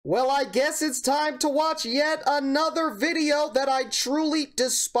Well, I guess it's time to watch yet another video that I truly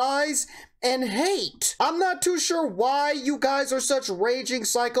despise and hate. I'm not too sure why you guys are such raging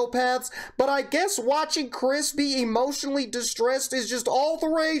psychopaths, but I guess watching Chris be emotionally distressed is just all the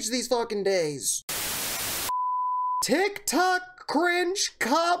rage these fucking days. TikTok Cringe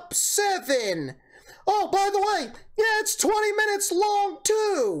Cop 7. Oh, by the way, yeah, it's 20 minutes long,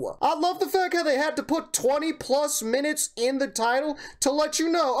 too. I love the fact how they had to put 20 plus minutes in the title to let you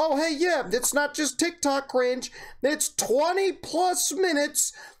know, oh, hey, yeah, it's not just TikTok cringe. It's 20 plus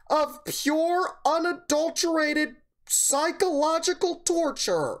minutes of pure, unadulterated psychological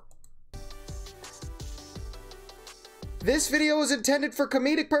torture. This video is intended for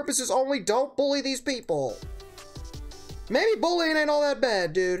comedic purposes only. Don't bully these people. Maybe bullying ain't all that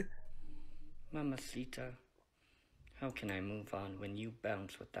bad, dude. Mamacita, how can I move on when you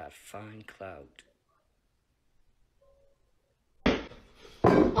bounce with that fine clout?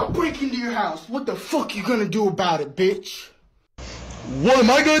 I'll break into your house. What the fuck you gonna do about it, bitch? What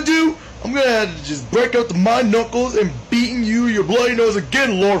am I gonna do? I'm gonna have to just break out my knuckles and beating your bloody nose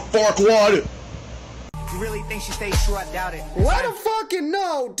again, Lord Farquaad. You really think she stays true? I doubt it. Let him fucking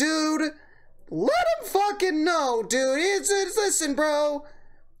know, dude. Let him fucking know, dude. Listen, bro.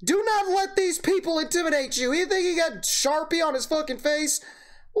 Do not let these people intimidate you. You think he got Sharpie on his fucking face?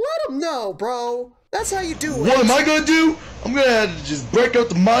 Let him know, bro. That's how you do it. What am I gonna do? I'm gonna have to just break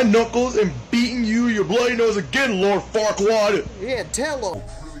out my knuckles and beating your bloody nose again, Lord Farquaad. Yeah, tell him.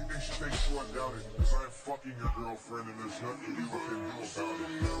 You really think she thinks so? I doubt it. Because I am fucking your girlfriend and there's nothing you can do about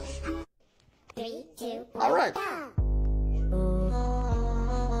it. 3, 2, 1, all right.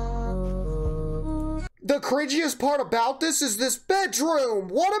 The cringiest part about this is this bedroom.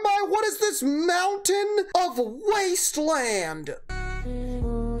 What is this mountain of wasteland?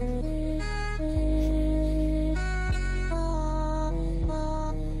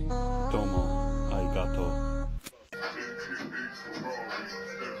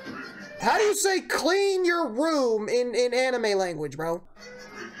 How do you say clean your room in anime language, bro?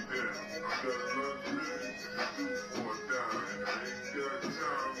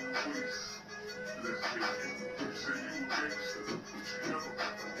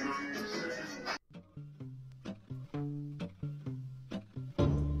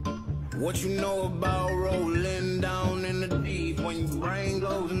 What you know about rolling down in the deep? When your brain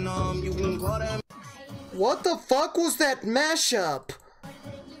goes numb, you can call that. What the fuck was that mashup?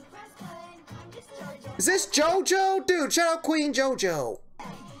 Is this JoJo? Dude, shout out Queen JoJo.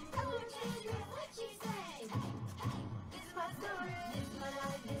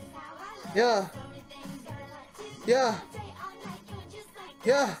 Yeah. Yeah.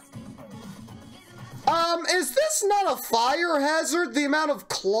 Yeah. Is this not a fire hazard? The amount of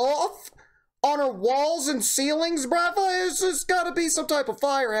cloth on her walls and ceilings, bruh? There's gotta be some type of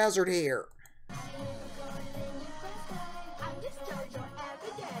fire hazard here.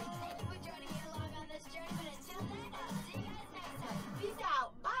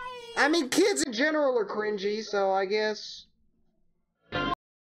 I mean, kids in general are cringy, so I guess.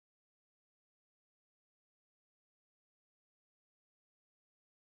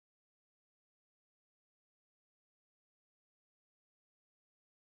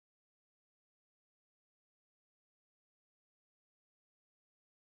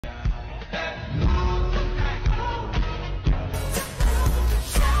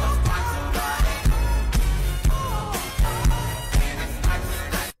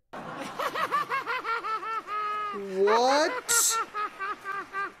 What?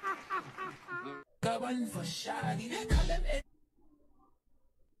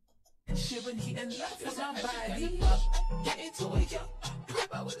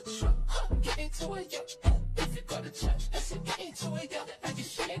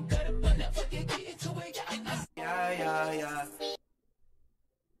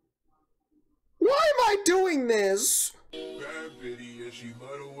 Why am I doing this?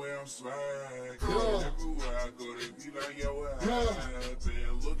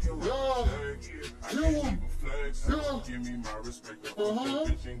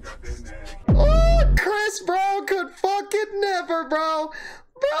 Oh, Chris, bro, could fucking never, bro.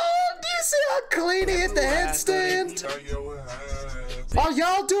 Bro, do you see how clean he hit the headstand? Are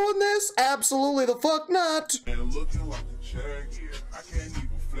y'all doing this? Absolutely the fuck not.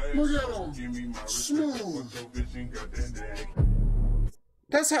 Look at him. Smooth.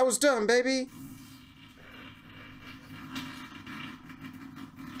 That's how it's done, baby.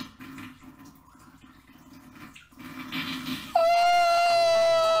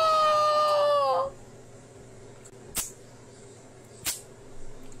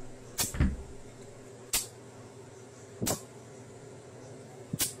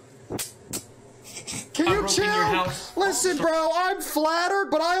 chill. Listen, bro, I'm flattered,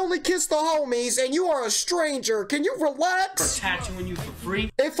 but I only kiss the homies, and you are a stranger. Can you relax? For tattooing you for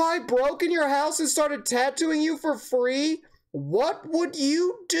free? If I broke in your house and started tattooing you for free, what would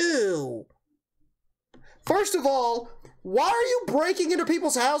you do? First of all, why are you breaking into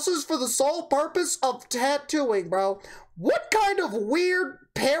people's houses for the sole purpose of tattooing, bro? What kind of weird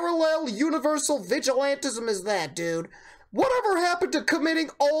parallel universal vigilantism is that, dude? Whatever happened to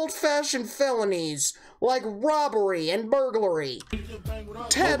committing old-fashioned felonies like robbery and burglary?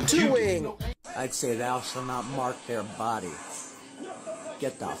 Tattooing. I'd say thou shalt not mark their body.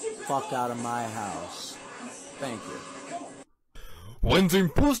 Get the fuck out of my house. Thank you. When the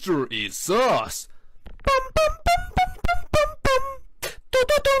imposter is us. Bum bum bum bum bum bum bum. Dun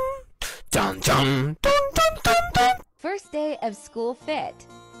dun dun. Dun dun dun dun dun. First day of school fit.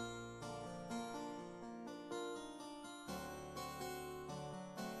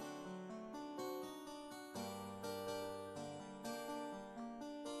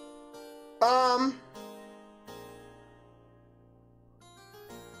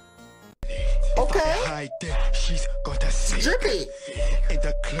 Okay. She's got a seat. Drippy. In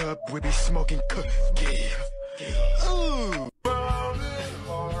the club, we be smoking cookie. Ooh.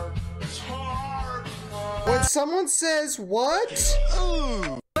 When someone says, what?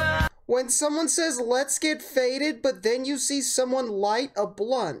 Ooh. When someone says, let's get faded, but then you see someone light a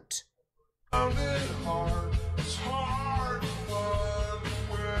blunt.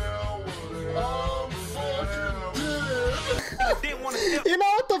 You know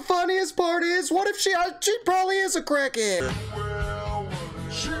what the funniest part is? What if she probably is a crackhead?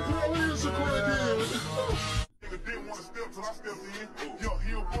 She probably is a crackhead. Nigga didn't want to step till I stepped in. Yo,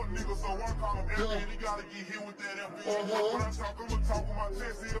 he a fuck nigga, so I call him FN. He gotta get hit with that FN. When I talk, I'm gonna talk with my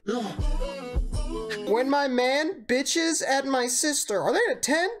chest. When my man bitches at my sister. Are they in a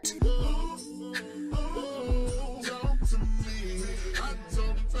tent?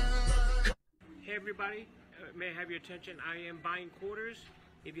 Hey everybody, may I have your attention? I am buying quarters.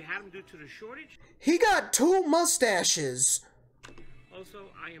 If you had them due to the shortage. He got 2 mustaches. Also,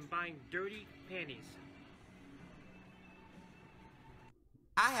 I am buying dirty panties.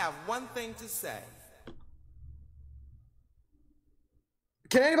 I have one thing to say.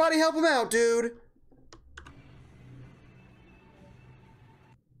 Can anybody help him out, dude?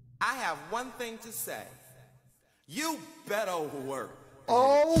 I have one thing to say. You better work.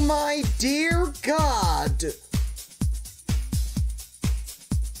 Oh my dear God.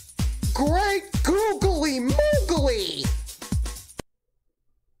 Great googly moogly!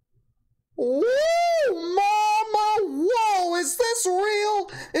 Whoa, mama! Whoa, is this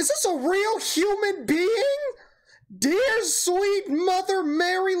real? Is this a real human being? Dear sweet Mother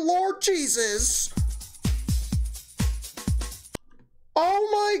Mary, Lord Jesus! Oh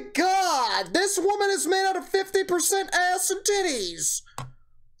my God! This woman is made out of 50% ass and titties!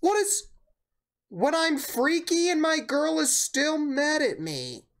 What is... When I'm freaky and my girl is still mad at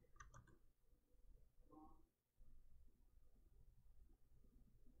me?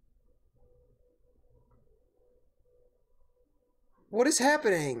 What is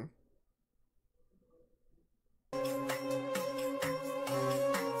happening?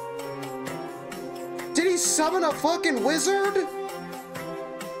 Did he summon a fucking wizard?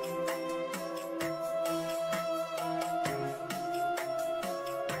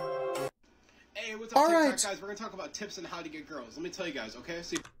 Hey, what's up, TikTok guys? We're gonna talk about tips on how to get girls. Let me tell you guys, okay?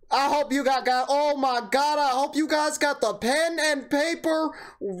 See. I hope you got, oh my God, I hope you guys got the pen and paper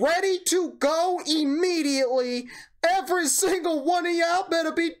ready to go immediately. Every single one of y'all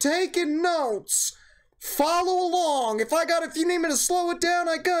better be taking notes. Follow along. If you need me to slow it down,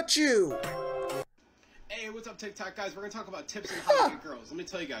 I got you. Hey, what's up, TikTok guys? We're gonna talk about tips on how to get girls. Let me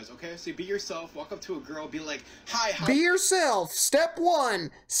tell you guys, okay? So be yourself, walk up to a girl, be like, hi, how— Be yourself. Step 1.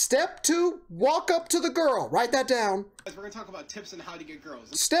 Step 2, walk up to the girl. Write that down. We're gonna talk about tips on how to get girls.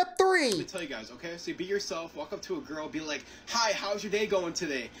 Step 3. Let me tell you guys, okay? So be yourself, walk up to a girl, be like, hi, how's your day going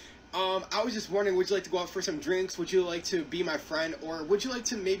today? I was just wondering, would you like to go out for some drinks? Would you like to be my friend? Or would you like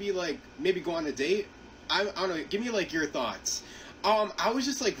to maybe go on a date? I don't know, give me like your thoughts. I was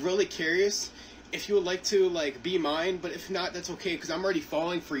just like really curious if you would like to like be mine, but if not, that's okay, because I'm already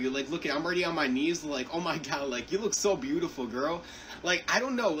falling for you. Like, look, I'm already on my knees, like, oh my God, like, you look so beautiful, girl. Like, I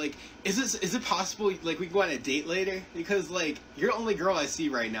don't know, like, is it possible, like, we can go on a date later? Because, like, you're the only girl I see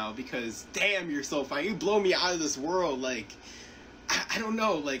right now, because, damn, you're so fine. You blow me out of this world, like, I don't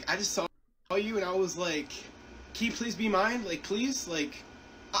know, like, I just saw you, and I was like, can you please be mine? Like, please? Like,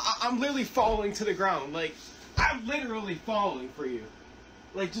 I'm literally falling to the ground. Like, I'm literally falling for you.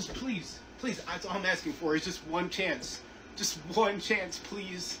 Like, just please, that's all I'm asking for, is just one chance. Just one chance,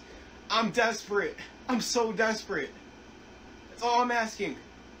 please. I'm desperate. I'm so desperate. That's all I'm asking.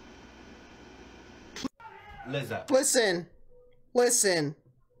 Lizzo. Listen. Listen.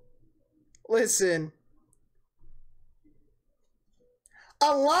 Listen.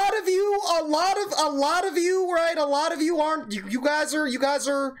 A lot of you, right? A lot of you aren't, you guys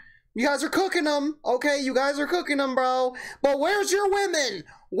are cooking them, okay? You guys are cooking them, bro. But where's your women?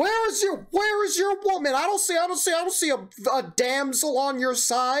 Where is your woman? I don't see a damsel on your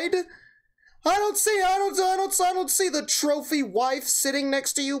side. I don't see the trophy wife sitting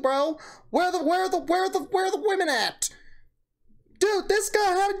next to you, bro. Where the women at? Dude, this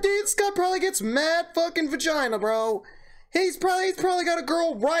guy probably gets mad fucking vagina, bro. He's probably got a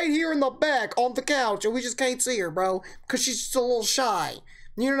girl right here in the back on the couch, and we just can't see her, bro, because she's just a little shy.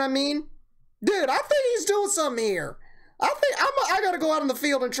 You know what I mean? Dude, I think he's doing something here. I gotta go out in the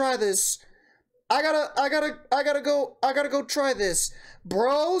field and try this. I gotta go try this.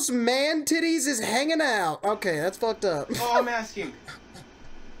 Bro's man titties is hanging out. Okay, that's fucked up. All I'm asking.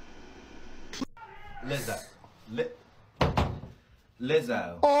 Lizzo.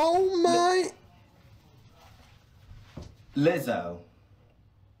 Lizzo. Oh my. Lizzo.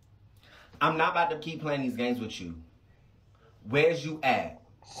 I'm not about to keep playing these games with you. Where's you at?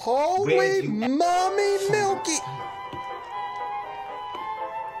 Holy mommy milky.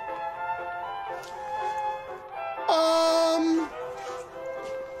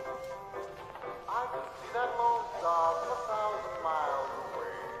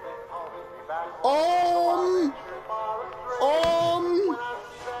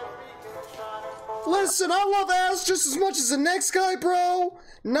 Listen, I love ass just as much as the next guy, bro.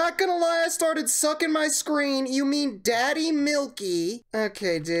 Not gonna lie, I started sucking my screen. You mean Daddy Milky?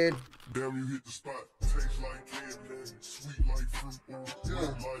 Okay, dude. Damn, you hit the spot. Tastes like candy, sweet like fruit,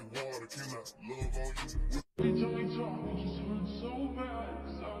 warm like water. Can I love on you?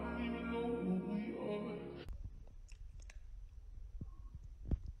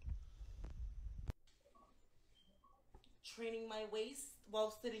 Training my waist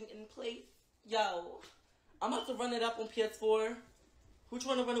while sitting in place. Yo, I'm about to run it up on PS4. Who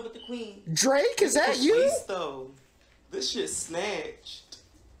trying to run it with the queen? Drake, is that you? Waist, though. This shit snatched.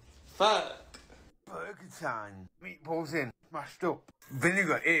 Fuck. Burger time. Meatballs in, mashed up.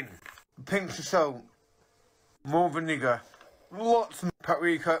 Vinegar in. Pinch of salt. More vinegar. Lots of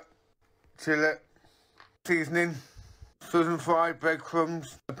paprika. Chili. Seasoning. Southern fried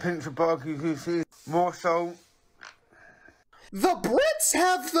breadcrumbs. A pinch of barbecue sauce. More salt. The Brits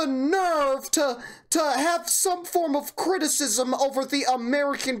have the nerve to have some form of criticism over the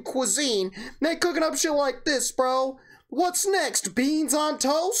American cuisine. They cooking up shit like this, bro. What's next? Beans on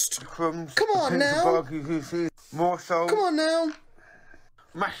toast? Crumbs. Come on now. More salt. Come on now.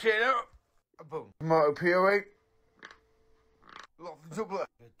 Mash it up. Boom. Tomato puree. Lots of double.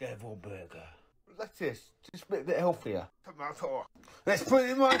 The devil burger. Lettuce. Just a bit healthier. Tomato. Let's put it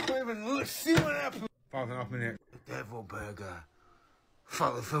in my microwave and let's see what happens. 5.5 minutes. The devil burger.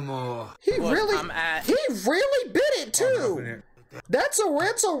 Follow for more. He really bit it too. Those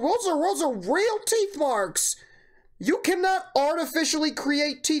are real teeth marks. You cannot artificially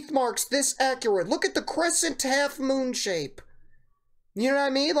create teeth marks this accurate. Look at the crescent half moon shape. You know what I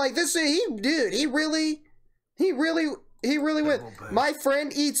mean? Like this, he really went. My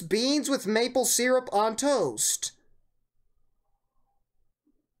friend eats beans with maple syrup on toast.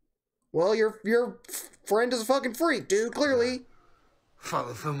 Well, your friend is a fucking freak, dude, clearly.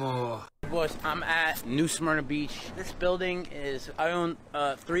 Follow for more. Boys, I'm at New Smyrna Beach. This building is, I own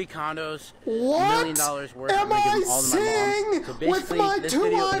 3 condos. What? $1 million worth. Am I seeing so basically, with my this 2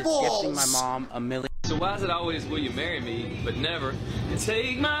 video eyeballs? is gifting my mom $1 million. So why is it always will you marry me, but never you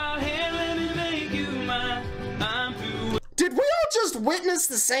take my hand, let me make you mine. I'm through. Did we all just witness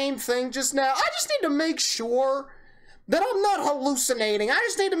the same thing just now? I just need to make sure that I'm not hallucinating. I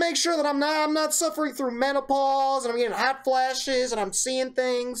just need to make sure that I'm not suffering through menopause and I'm getting hot flashes and I'm seeing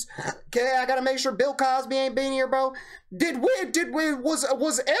things. Okay, I gotta make sure Bill Cosby ain't being here, bro.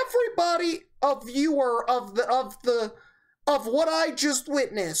 Was everybody a viewer of what I just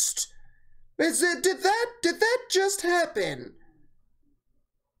witnessed? Did that just happen?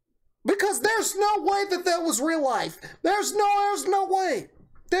 Because there's no way that was real life. There's no way.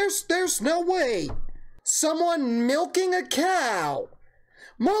 There's no way. Someone milking a cow.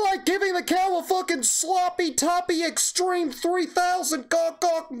 More like giving the cow a fucking sloppy toppy extreme 3000 cock.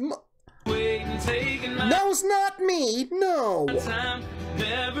 That was not me, no.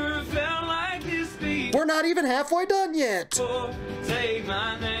 Never felt like this beat. We're not even halfway done yet. Take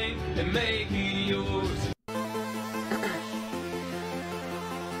my name and make me yours.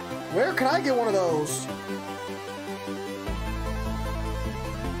 Where can I get one of those?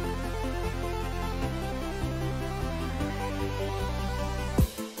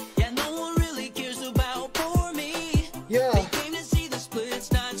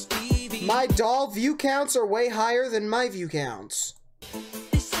 My doll view counts are way higher than my view counts.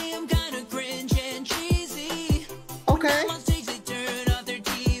 They say I'm kinda cringe and cheesy. Okay.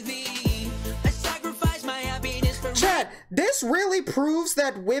 Chat, this really proves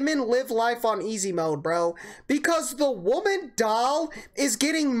that women live life on easy mode, bro. Because the woman doll is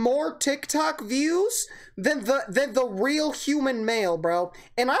getting more TikTok views than the real human male, bro.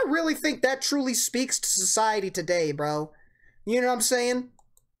 And I really think that truly speaks to society today, bro. You know what I'm saying?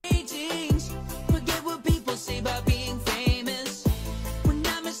 Forget what people say about being famous. When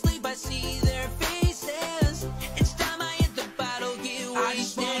I'm asleep, I see their faces. It's time I hit the bottle, get wasted. I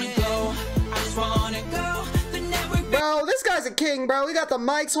just wanna go. I just wanna go. Bro, this guy's a king, bro. He got the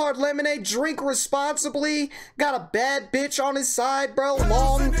Mike's Hard Lemonade, drink responsibly, got a bad bitch on his side, bro,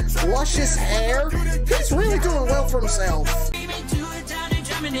 long, luscious hair. He's really doing well for himself.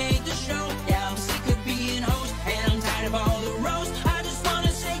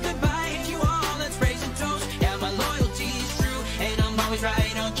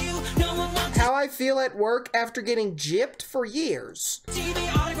 How I feel at work after getting gypped for years.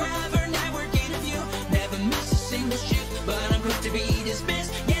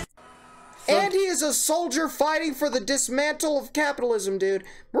 And he is a soldier fighting for the dismantle of capitalism, dude.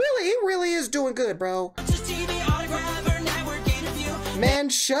 Really, he really is doing good, bro. Man,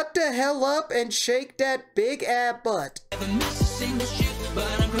 shut the hell up and shake that big ab butt.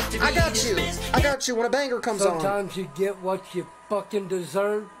 I got you. I got you when a banger comes on. Sometimes you get what you fucking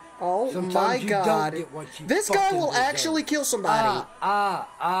deserve. Oh Sometimes my you God. don't get what you This guy will deserve. actually kill somebody.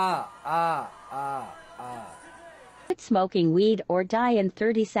 Quit smoking weed or die in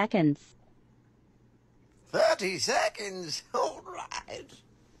 30 seconds. 30 seconds? All right.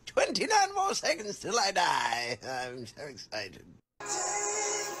 29 more seconds till I die. I'm so excited.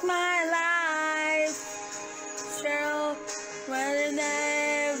 My life, Cheryl, when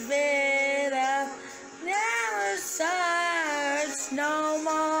never starts no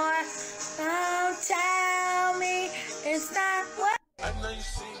more. Don't tell me it's not what I know you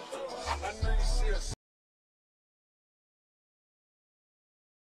see. I know you see us.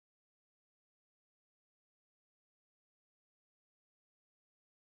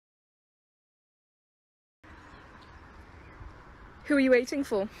 Who are you waiting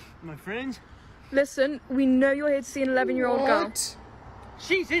for? My friends? Listen, we know you're here to see an 11-year-old girl. What?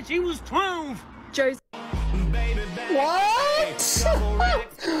 She said she was 12. Joe's. What?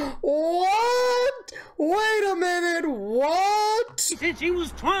 What? Wait a minute, what? She said she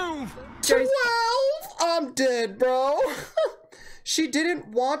was 12. 12? I'm dead, bro. She didn't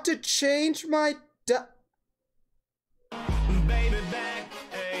want to change my Baby back,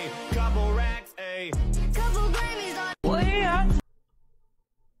 ayy, couple racks, ayy, couple Grammys on. Where?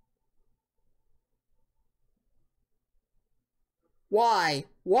 Why?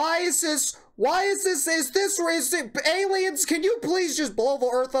 Why is this? Is it aliens? Can you please just blow the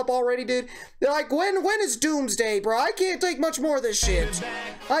earth up already, dude? Like, when is doomsday, bro? I can't take much more of this shit.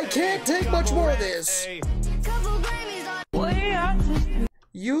 I can't take much more of this.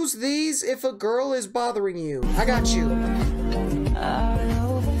 Use these if a girl is bothering you. I got you.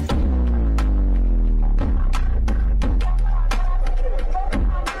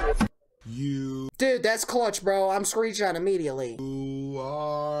 Dude, that's clutch, bro. I'm screenshotting immediately. You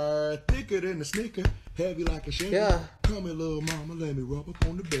are thicker than a sneaker, heavy like a shaker. Yeah. Come here, little mama, let me rub up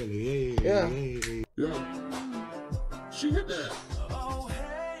on the belly. Hey, Yeah. hey, hey. Yeah. She hit that. Oh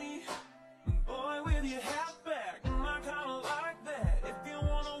hey, boy with your hat back, I kinda like that. If you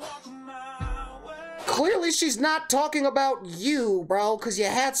wanna walk my way. Clearly she's not talking about you, bro, because your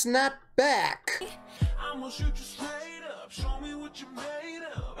hat's not back. I'm gonna shoot you straight up, show me what you made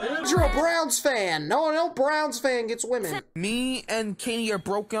of. You're a Browns fan. No Browns fan gets women. Me and Katie are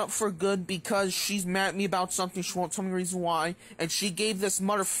broken up for good because she's mad at me about something. She won't tell me the reason why. And she gave this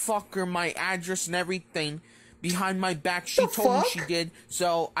motherfucker my address and everything behind my back. She told me she did,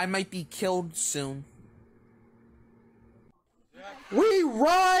 so I might be killed soon. We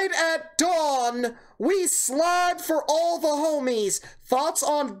ride at dawn. We slide for all the homies. Thoughts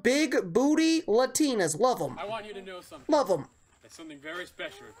on big booty Latinas? Love them. I want you to know something. Love them. It's something very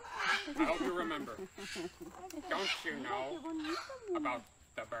special. I hope you remember. Don't you know about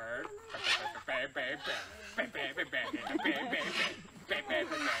the bird? Try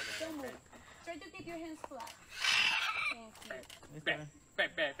to keep your hands flat.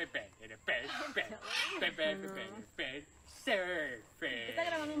 Está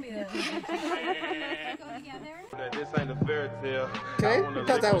grabando un video. This ain't a fairy tale. Okay, I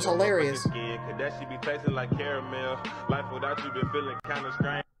thought that was hilarious. That should be tasting like caramel. Life without you been feeling kind of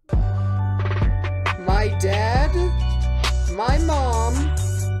strange. My dad, my mom.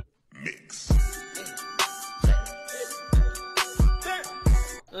 Mix.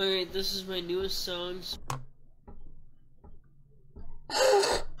 Alright, this is my newest song.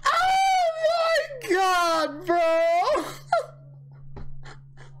 Oh my god, bro!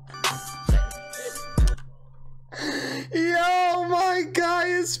 Yo, my guy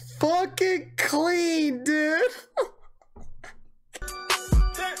is fucking clean, dude!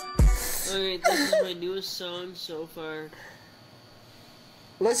 Alright, this is my newest song so far.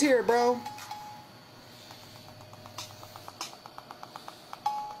 Let's hear it, bro.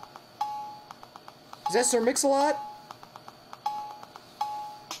 Is that Sir Mix-a-Lot?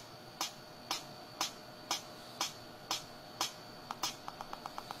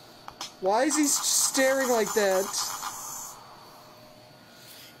 Why is he staring like that?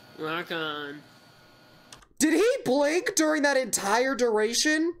 Rock on. Did he blink during that entire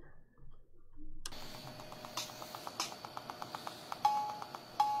duration?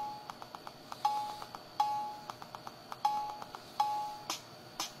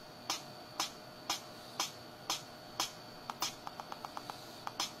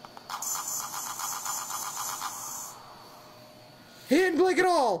 He didn't blink at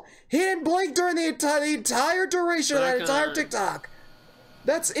all. He didn't blink during the entire duration of that entire TikTok.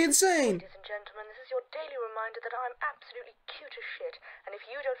 That's insane. Ladies and gentlemen, this is your daily reminder that I'm absolutely cute as shit, and if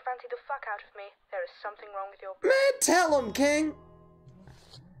you don't fancy the fuck out of me, there is something wrong with your... Man, tell him, King.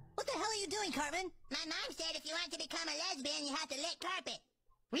 What the hell are you doing, Cartman? My mom said if you want to become a lesbian, you have to lick carpet.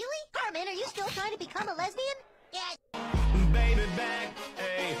 Really? Cartman, are you still trying to become a lesbian? Yeah. Baby back,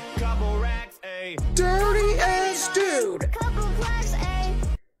 a couple racks, a dirty ass dude. Couple flags, a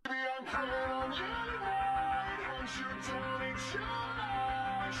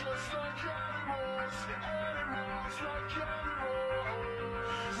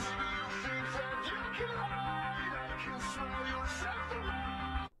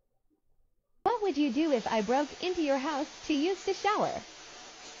What would you do if I broke into your house to use the shower?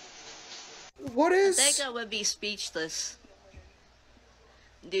 What is... I think I would be speechless.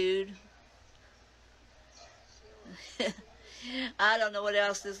 Dude. I don't know what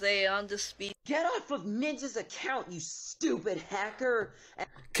else to say on the speech. Get off of Minge's account, you stupid hacker!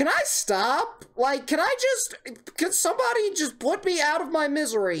 Can I stop? Like, can somebody just put me out of my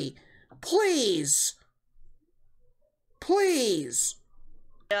misery? Please. Please.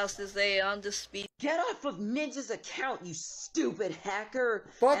 What else to say on the speech? Get off of Minge's account, you stupid hacker!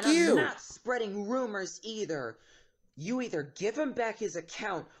 Fuck and you. I'm not spreading rumors either. You either give him back his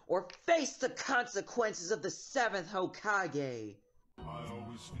account or face the consequences of the 7th Hokage.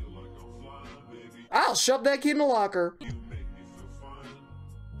 I'll shove that kid in the locker.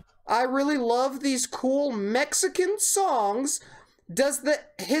 I really love these cool Mexican songs. Does the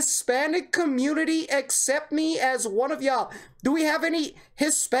Hispanic community accept me as one of y'all? Do we have any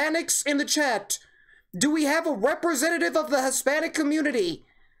Hispanics in the chat? Do we have a representative of the Hispanic community?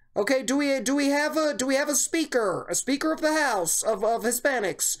 Okay, do we have a speaker of the house of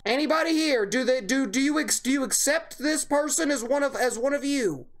Hispanics? Anybody here? Do you accept this person as one of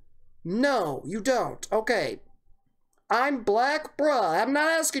you? No, you don't. Okay. I'm black, bruh. I'm not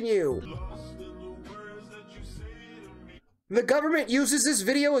asking you. The government uses this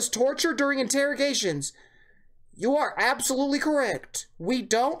video as torture during interrogations. You are absolutely correct. We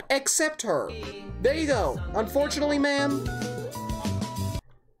don't accept her. There you go. Unfortunately, ma'am.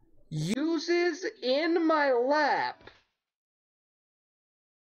 Uses in my lap.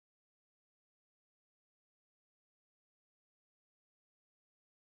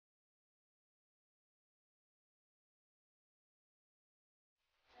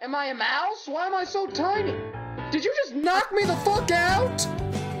 Am I a mouse? Why am I so tiny? Did you just knock me the fuck out?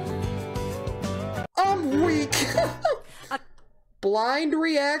 I'm weak. Blind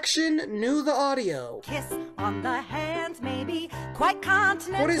reaction, knew the audio. Kiss on the hands may be quite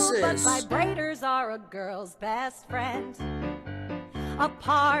continental, What is this? but vibrators are a girl's best friend. A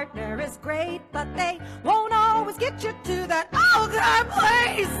partner is great, but they won't always get you to that oh-god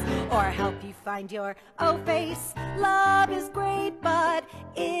place, or help you find your oh-face. Love is great, but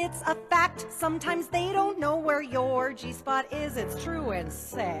it's a fact. Sometimes they don't know where your G-spot is. It's true and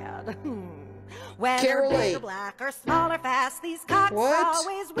sad. Whether big or black or small or fast, these cocks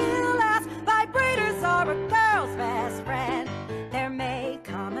always will ask. Vibrators are a girl's best friend. There may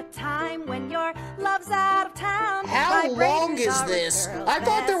come a time when your love's out of town. How long is this? I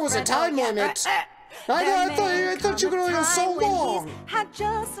thought there was a time limit. I thought you could only go so long. Had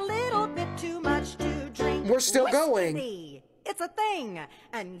just a little bit too much to drink. We're still going. It's a thing,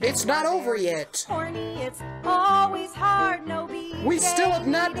 and it's not over yet. Horny, it's always hard. No be. We still have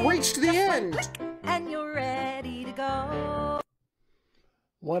not reached the end. And you're ready to go.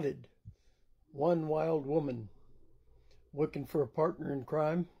 Wanted. One wild woman Looking for a partner in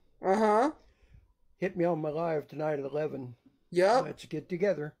crime? Uh-huh. Hit me on my live tonight at 11. Yup. Let's get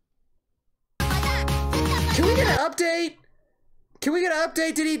together. Can we get an update? Can we get an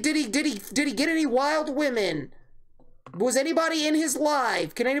update? Did he get any wild women? Was anybody in his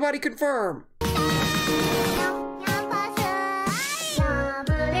live? Can anybody confirm?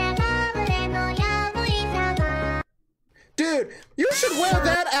 Dude, you should wear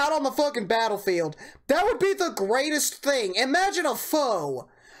that out on the fucking battlefield. That would be the greatest thing. Imagine a foe.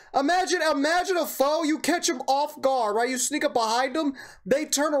 Imagine a foe, you catch them off guard, right? You sneak up behind them, they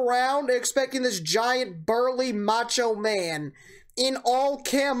turn around expecting this giant, burly, macho man in all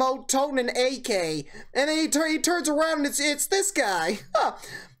camo, toting an AK, and then he turns around and it's this guy. Huh.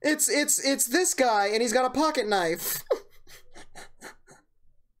 It's this guy, and he's got a pocket knife.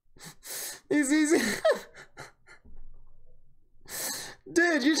 he's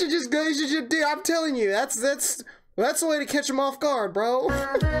Dude, you should just go. Dude, I'm telling you, that's the way to catch him off guard, bro.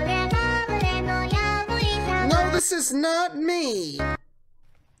 No, this is not me.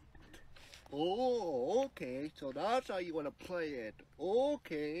 Oh, okay. So that's how you want to play it.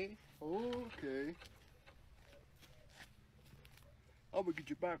 Okay. Okay. I'm gonna get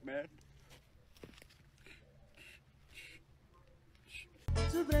you back, man.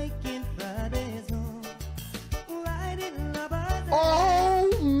 Oh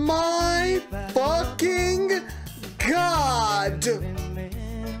my fucking god!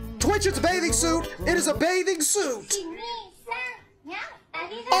 Twitch, it's a bathing suit! It is a bathing suit!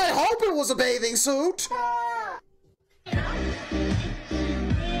 I hope it was a bathing suit!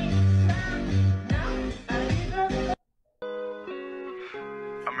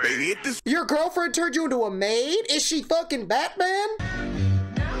 Your girlfriend turned you into a maid? Is she fucking Batman?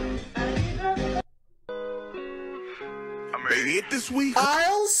 It this week.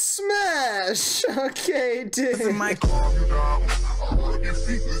 I'll smash. Okay, dude.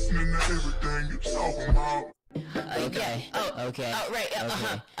 Okay. Oh, okay. Oh, right.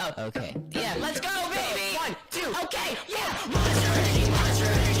 Oh, okay. Yeah, let's go, baby. 1, 2. Okay. Yeah. Monster energy, monster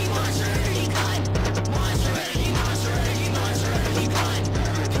energy, monster energy, cut. Monster energy, monster energy, monster energy, cut.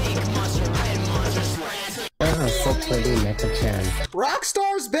 Pink monster, red monster, spread. So pretty, Mecha-chan.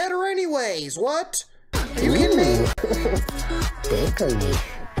 Rockstar's better anyways. What? Are you kidding me? Bakery.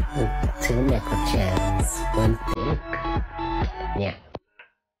 2 Mecha-chans. 1 pink. Yeah.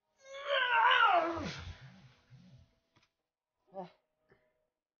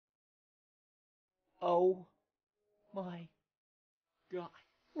 Oh my god.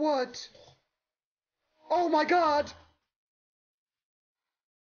 What? Oh my god!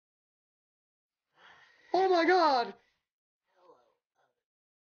 Oh my god!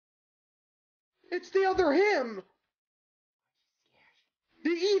 It's the other him! The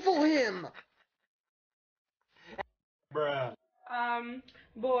evil him! Bruh.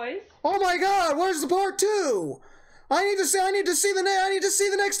 Boys? Oh my god, where's the part 2? I need to see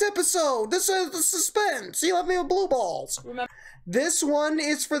the next episode. This is the suspense. You left me with blue balls. Remember, this one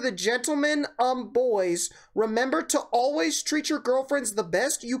is for the gentlemen, boys. Remember to always treat your girlfriends the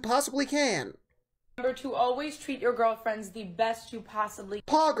best you possibly can. Remember to always treat your girlfriends the best you possibly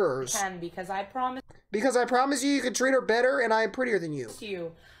Poggers. can, because I promise you can treat her better, and I am prettier than you.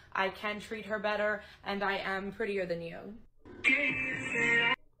 you, I can treat her better, and I am prettier than you.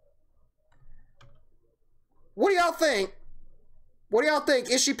 What do y'all think? What do y'all think?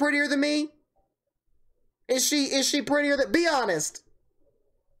 Is she prettier than me? Is she prettier than... Be honest.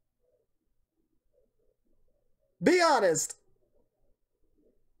 Be honest.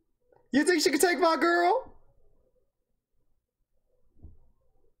 You think she could take my girl?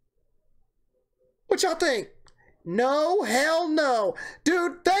 What y'all think? No, hell no.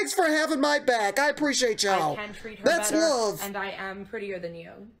 Dude, thanks for having my back. I appreciate y'all. I can treat her That's better, love. and I am prettier than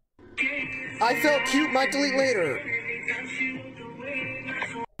you. I felt cute, might delete later.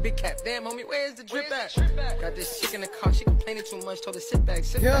 Big cap, damn homie, where's the drip at? Got this chick in the car, she complaining too much, told her sit back,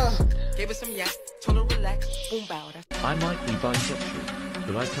 yeah. Gave her some yak, told her relax, boom bow. I might be bisexual,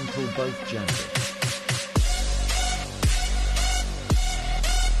 but I can pull both genders.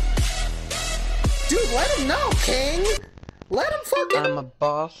 Dude, let him know, King! Let him fucking... I'm a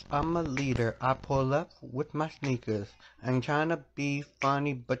boss, I'm a leader, I pull up with my sneakers. I'm trying to be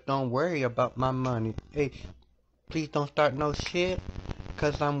funny, but don't worry about my money. Hey, please don't start no shit,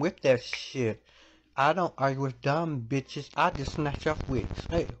 cause I'm with that shit. I don't argue with dumb bitches, I just snatch off wigs.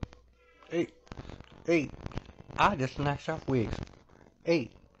 Hey, I just snatch off wigs. Hey.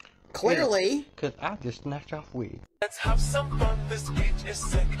 Clearly. Cause I just snatched off wigs. Let's have some fun, this beach is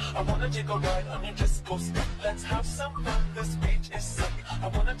sick. I wanna jiggle ride on your disco stick. Let's have some fun, this beach is sick. I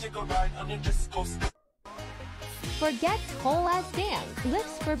wanna jiggle ride on your disco stick. Forgets whole ass damn.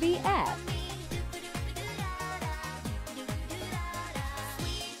 Lips for BF.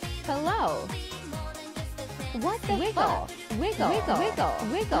 Hello. What the fuck? Wiggle, wiggle, wiggle,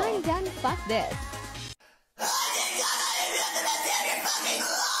 wiggle. I'm done. Fuck this.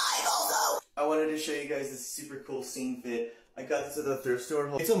 I wanted to show you guys this super cool scene fit. I got this at the thrift store.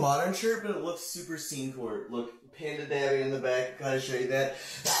 It's a modern shirt, but it looks super scene for it. Look, Panda Daddy in the back. Gotta show you that.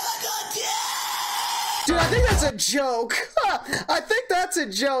 Dude, I think that's a joke. I think that's a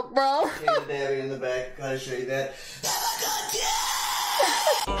joke, bro. Panda Daddy in the back. Gotta show you that.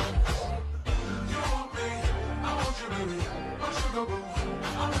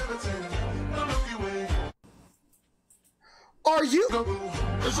 Are you?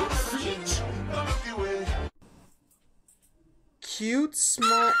 Is it feet? Cute,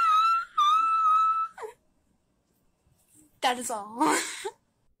 smart. That is all.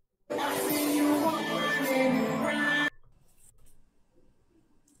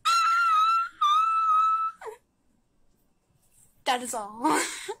 That is all. Can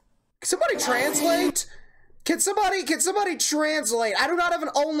somebody translate? Can somebody translate? I do not have an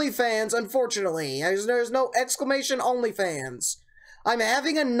OnlyFans, unfortunately. There's no exclamation OnlyFans. I'm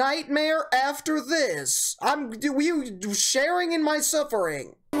having a nightmare after this. You sharing in my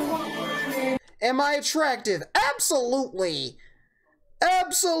suffering. Am I attractive? Absolutely.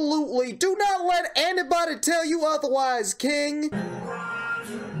 Absolutely. Do not let anybody tell you otherwise, King.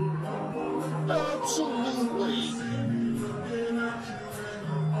 Absolutely.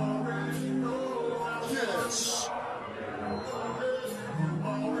 Yes.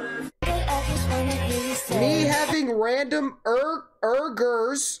 Me having random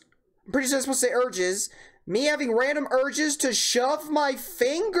urges, I'm pretty sure I'm supposed to say urges. Me having random urges to shove my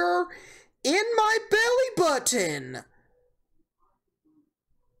finger in my belly button.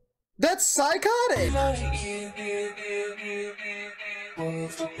 That's psychotic.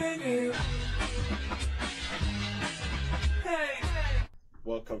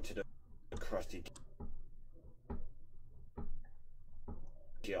 Welcome to the crusty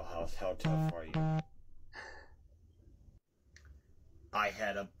jailhouse. How tough are you? I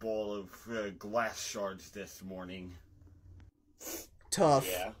had a bowl of glass shards this morning. Tough.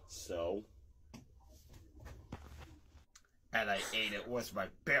 Yeah, so. And I ate it with my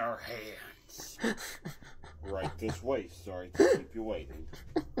bare hands. Right this way. Sorry to keep you waiting.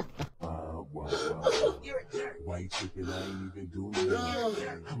 White chicken, I ain't even doing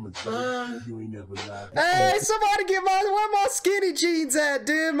that. I'm a jerk. You ain't never lied. Hey, somebody get where my skinny jeans at,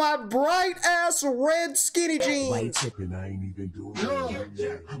 dude? My bright ass red skinny jeans. White chicken, I ain't even doing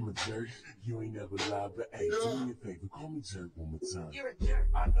that. I'm a jerk. You ain't never lied, but hey, do me a favor, call me jerk one more time. You're a jerk.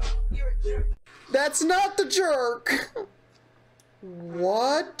 I know. You're a jerk. That's not the jerk.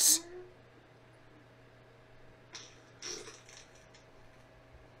 What?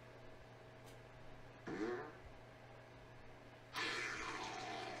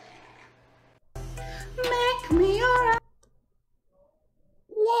 Make me your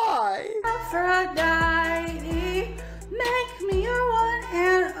Why? Aphrodite. Make me your one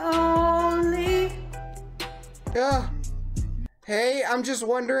and only. Yeah. Hey, I'm just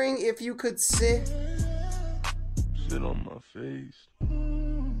wondering if you could sit on my face.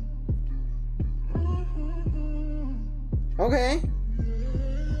 Okay.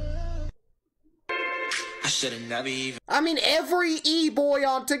 I should've never even. I mean, every e-boy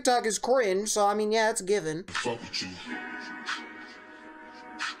on TikTok is cringe, so I mean, yeah, it's a given. Fuck with you.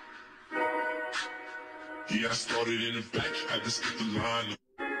 Yeah, I started in the back, had to skip the line.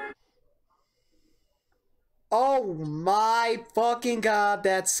 Oh my fucking god,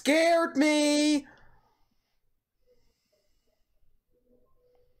 that scared me!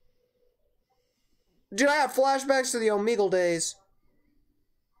 Dude, I have flashbacks to the Omegle days.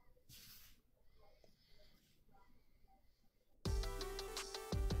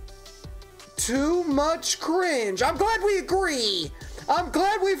 Too much cringe. I'm glad we agree. I'm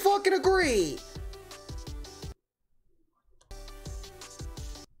glad we fucking agree.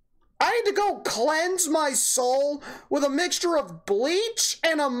 I need to go cleanse my soul with a mixture of bleach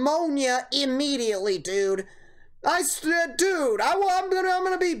and ammonia immediately, dude. I'm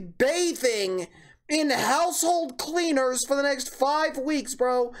gonna be bathing in household cleaners for the next 5 weeks,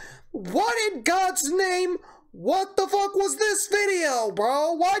 bro. What in God's name? What the fuck was this video,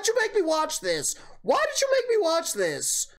 bro? Why'd you make me watch this? Why did you make me watch this?